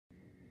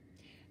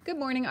Good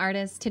morning,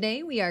 artists.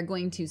 Today we are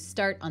going to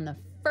start on the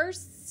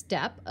first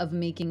step of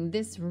making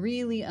this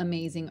really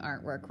amazing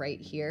artwork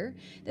right here.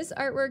 This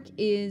artwork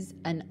is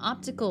an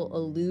optical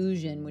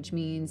illusion, which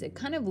means it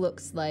kind of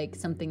looks like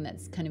something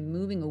that's kind of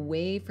moving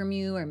away from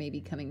you or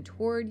maybe coming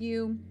toward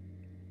you.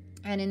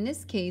 And in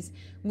this case,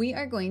 we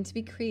are going to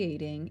be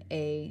creating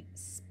a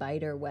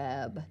spider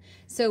web.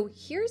 So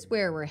here's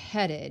where we're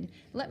headed.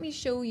 Let me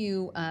show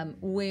you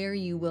where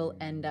you will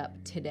end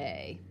up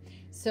today.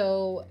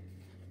 So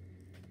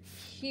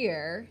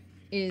here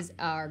is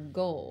our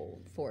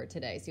goal for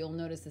today. So you'll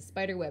notice the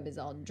spider web is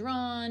all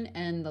drawn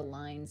and the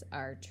lines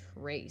are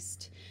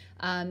traced.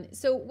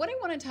 So what I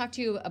want to talk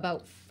to you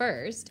about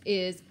first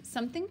is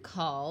something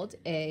called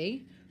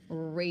a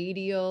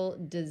radial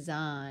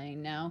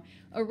design. Now,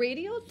 a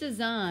radial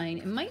design,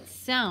 it might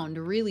sound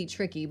really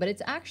tricky, but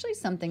it's actually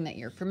something that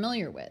you're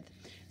familiar with.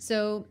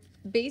 So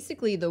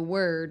basically the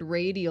word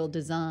radial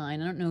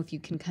design, I don't know if you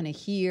can kind of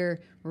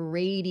hear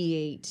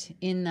radiate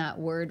in that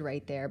word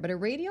right there, but a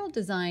radial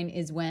design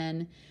is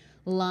when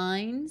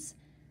lines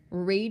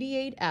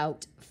radiate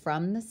out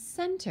from the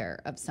center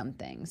of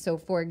something. So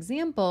for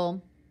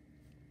example,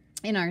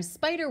 in our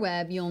spider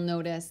web, you'll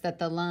notice that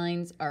the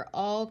lines are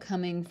all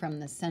coming from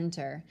the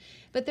center.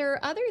 But there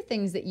are other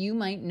things that you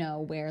might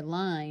know where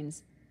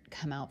lines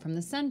come out from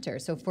the center.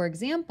 So for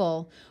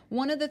example,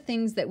 one of the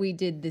things that we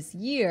did this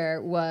year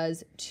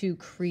was to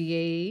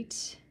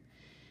create,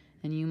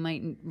 and you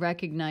might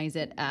recognize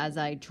it as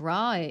I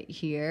draw it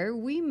here,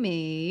 we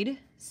made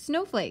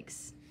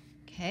snowflakes.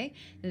 Okay,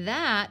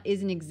 that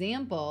is an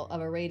example of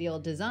a radial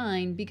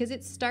design because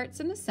it starts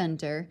in the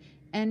center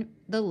and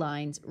the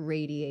lines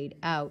radiate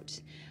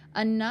out.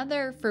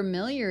 Another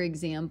familiar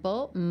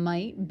example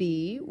might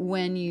be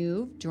when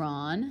you've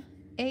drawn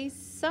a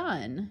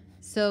sun.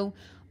 So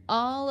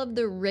all of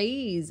the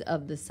rays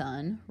of the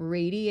sun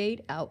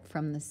radiate out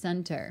from the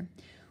center.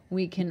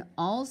 We can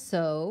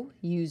also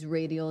use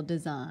radial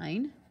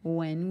design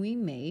when we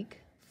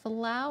make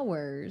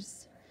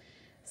flowers,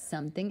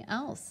 something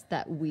else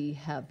that we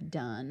have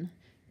done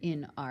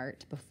in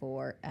art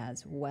before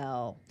as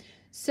well.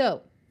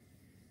 So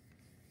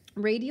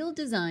radial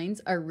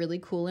designs are really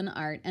cool in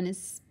art, and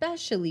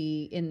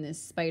especially in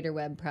this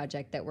spiderweb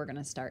project that we're going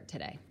to start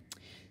today.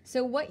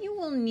 So what you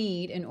will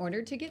need in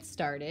order to get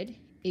started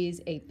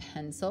is a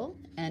pencil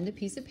and a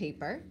piece of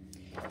paper.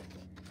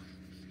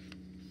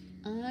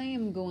 I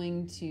am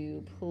going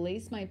to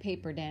place my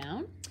paper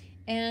down,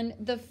 and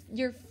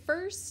your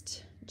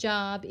first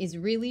job is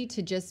really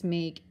to just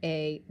make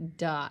a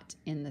dot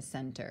in the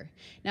center.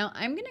 Now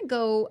I'm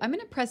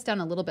gonna press down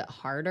a little bit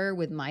harder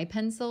with my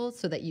pencil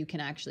so that you can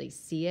actually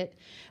see it.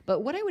 But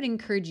what I would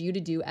encourage you to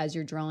do as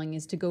you're drawing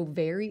is to go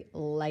very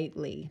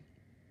lightly.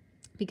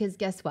 Because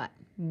guess what?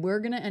 We're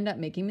gonna end up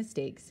making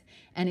mistakes,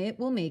 and it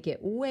will make it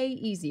way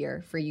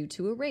easier for you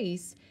to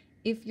erase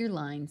if your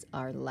lines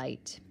are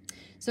light.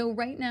 So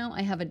right now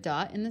I have a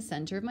dot in the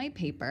center of my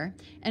paper,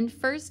 and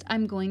first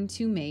I'm going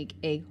to make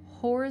a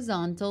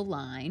horizontal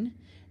line.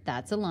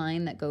 That's a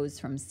line that goes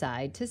from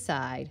side to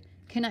side,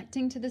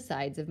 connecting to the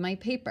sides of my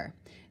paper.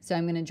 So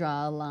I'm going to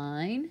draw a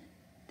line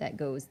that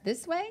goes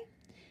this way,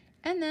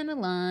 and then a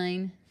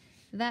line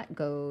that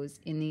goes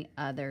in the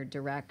other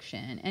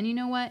direction. And you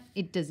know what?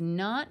 It does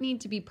not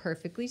need to be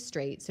perfectly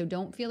straight, so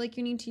don't feel like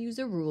you need to use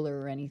a ruler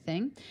or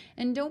anything.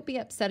 And don't be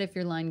upset if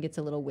your line gets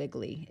a little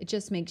wiggly. It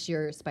just makes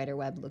your spider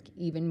web look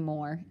even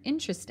more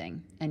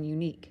interesting and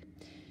unique.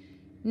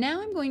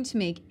 Now I'm going to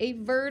make a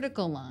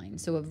vertical line.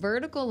 So a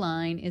vertical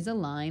line is a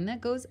line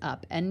that goes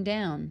up and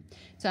down.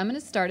 So I'm going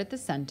to start at the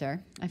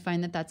center. I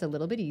find that that's a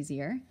little bit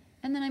easier.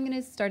 And then I'm going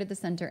to start at the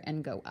center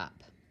and go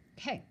up.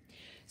 Okay.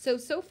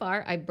 So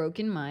far I've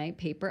broken my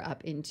paper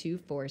up into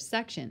 4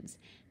 sections.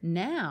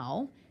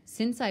 Now,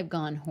 since I've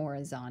gone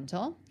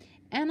horizontal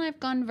and I've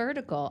gone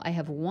vertical, I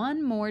have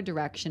one more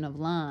direction of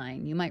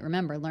line. You might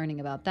remember learning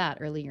about that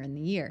earlier in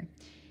the year.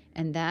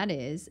 And that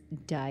is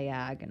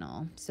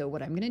diagonal. So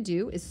what I'm going to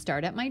do is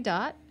start at my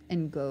dot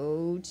and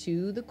go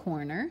to the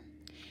corner.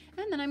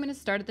 And then I'm going to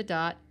start at the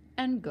dot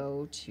and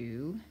go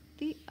to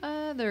the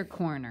other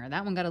corner.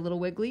 That one got a little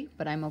wiggly,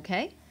 but I'm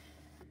okay.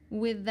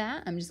 With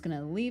that, I'm just going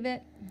to leave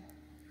it.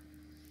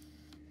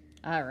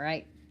 All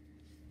right.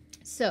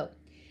 So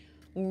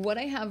what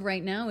I have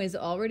right now is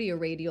already a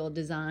radial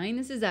design.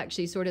 This is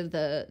actually sort of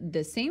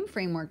the same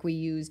framework we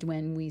used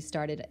when we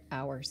started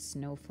our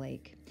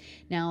snowflake.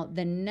 Now,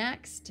 the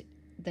next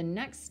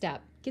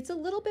step gets a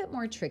little bit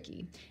more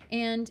tricky.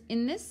 And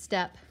in this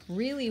step,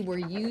 really we're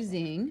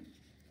using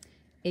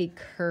a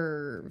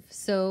curve.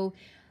 So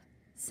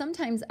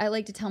sometimes I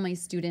like to tell my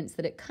students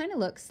that it kind of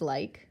looks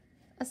like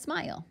a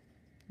smile.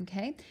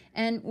 Okay,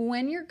 and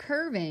when you're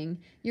curving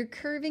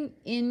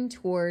in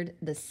toward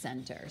the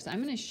center. So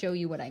I'm going to show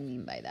you what I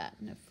mean by that.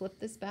 I'm going to flip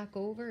this back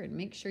over and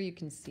make sure you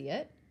can see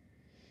it.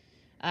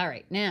 All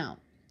right, now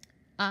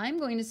I'm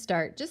going to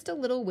start just a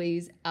little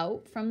ways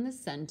out from the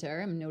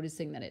center. I'm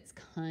noticing that it's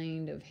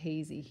kind of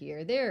hazy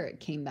here. There, it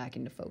came back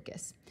into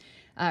focus.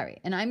 All right,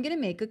 and I'm going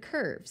to make a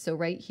curve. So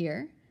right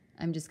here,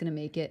 I'm just going to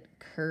make it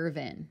curve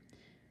in.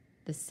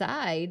 The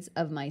sides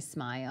of my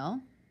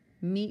smile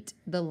meet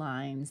the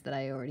lines that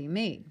I already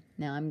made.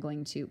 Now I'm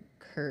going to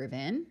curve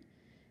in,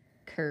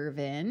 curve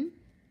in,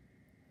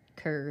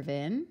 curve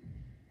in,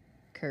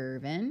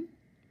 curve in,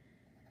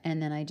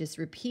 and then I just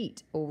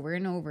repeat over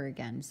and over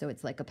again. So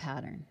it's like a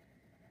pattern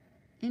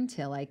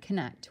until I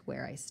connect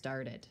where I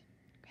started.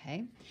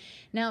 Okay.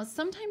 Now,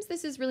 sometimes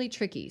this is really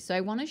tricky. So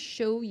I want to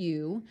show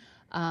you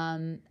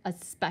a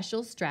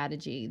special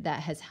strategy that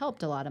has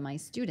helped a lot of my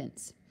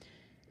students.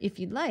 If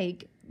you'd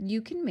like,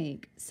 you can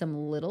make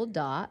some little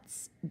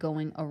dots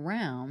going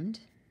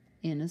around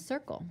in a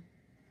circle.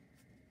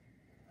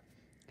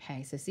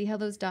 Okay, so see how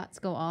those dots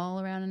go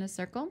all around in a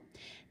circle?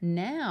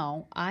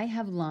 Now I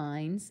have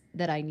lines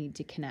that I need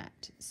to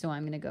connect. So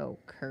I'm going to go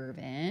curve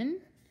in,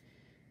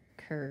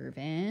 curve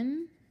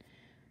in,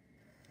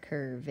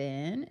 curve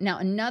in. Now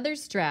another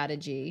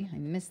strategy, I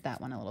missed that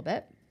one a little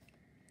bit.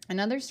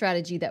 Another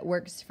strategy that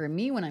works for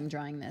me when I'm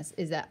drawing this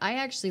is that I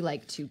actually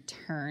like to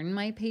turn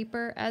my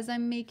paper as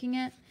I'm making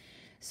it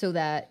so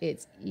that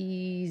it's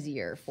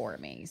easier for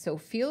me. So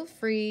feel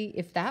free,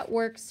 if that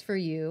works for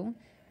you,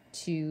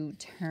 to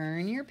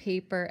turn your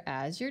paper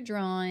as you're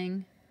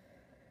drawing.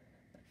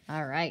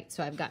 All right,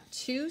 so I've got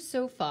 2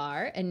 so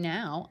far, and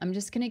now I'm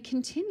just going to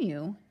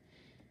continue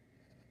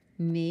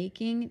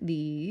making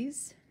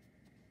these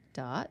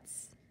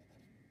dots.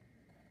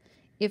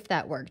 If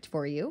that worked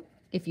for you.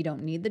 If you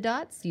don't need the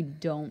dots, you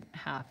don't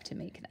have to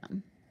make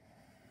them.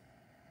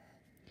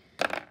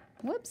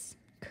 Whoops,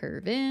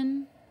 curve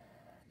in,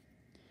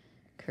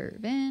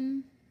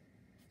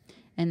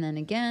 and then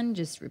again,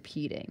 just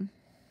repeating.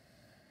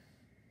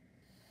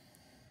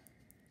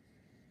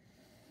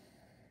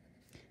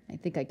 I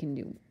think I can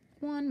do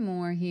one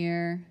more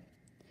here,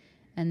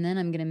 and then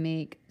I'm going to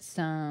make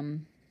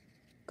some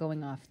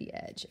going off the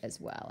edge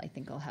as well. I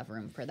think I'll have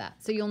room for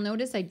that. So you'll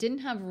notice I didn't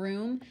have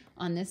room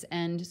on this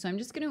end, so I'm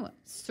just going to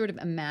sort of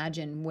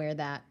imagine where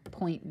that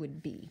point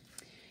would be.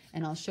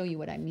 And I'll show you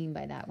what I mean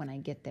by that when I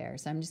get there.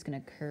 So I'm just going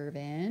to curve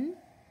in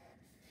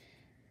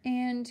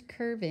and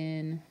curve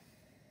in,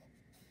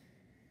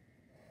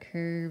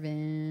 curve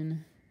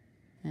in,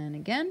 and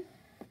again,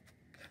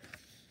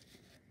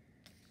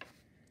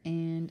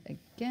 and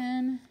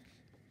again.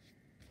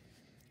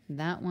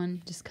 That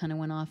one just kind of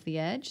went off the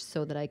edge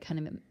so that I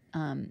kind of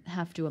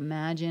have to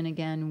imagine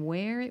again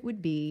where it would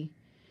be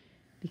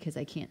because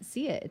I can't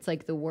see it. It's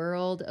like the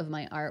world of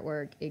my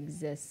artwork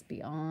exists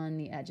beyond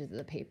the edges of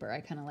the paper.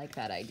 I kind of like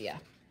that idea.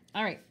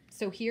 All right,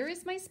 so here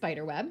is my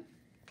spider web.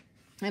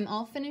 I'm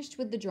all finished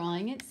with the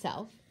drawing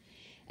itself.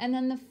 And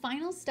then the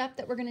final step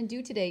that we're going to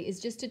do today is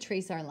just to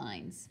trace our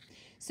lines.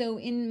 So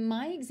in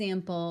my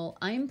example,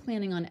 I'm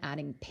planning on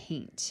adding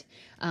paint.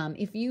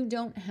 If you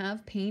don't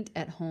have paint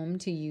at home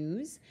to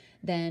use,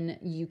 then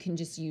you can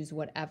just use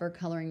whatever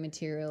coloring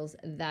materials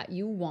that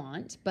you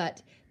want.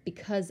 But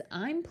because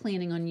I'm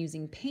planning on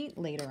using paint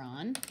later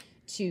on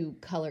to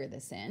color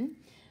this in,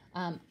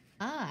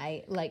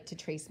 I like to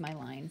trace my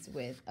lines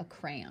with a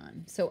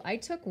crayon. So I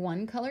took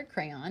one color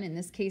crayon. In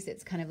this case,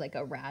 it's kind of like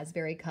a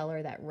raspberry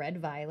color, that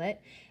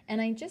red-violet, and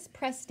I just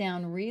pressed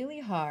down really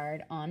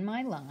hard on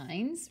my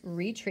lines,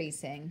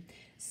 retracing,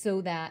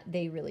 so that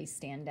they really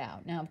stand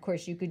out. Now, of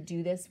course, you could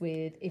do this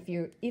with, if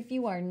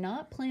you are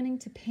not planning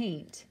to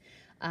paint,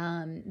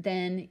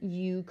 then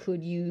you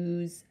could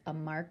use a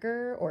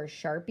marker or a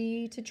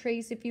Sharpie to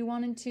trace if you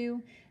wanted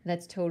to.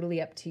 That's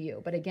totally up to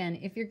you. But again,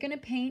 if you're going to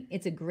paint,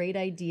 it's a great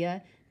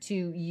idea to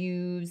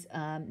use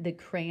the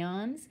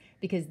crayons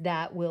because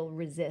that will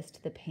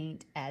resist the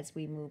paint as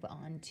we move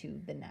on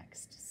to the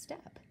next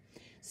step.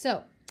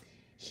 So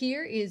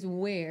here is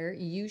where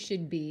you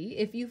should be.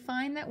 If you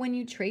find that when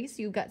you trace,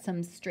 you've got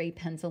some stray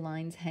pencil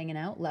lines hanging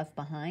out left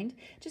behind,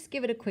 just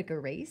give it a quick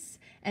erase,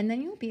 and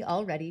then you'll be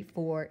all ready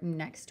for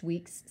next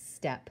week's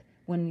step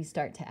when we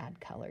start to add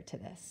color to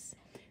this.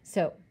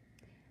 So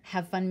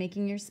have fun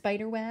making your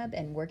spider web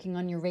and working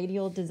on your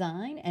radial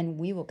design, and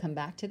we will come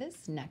back to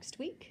this next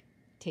week.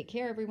 Take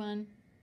care, everyone.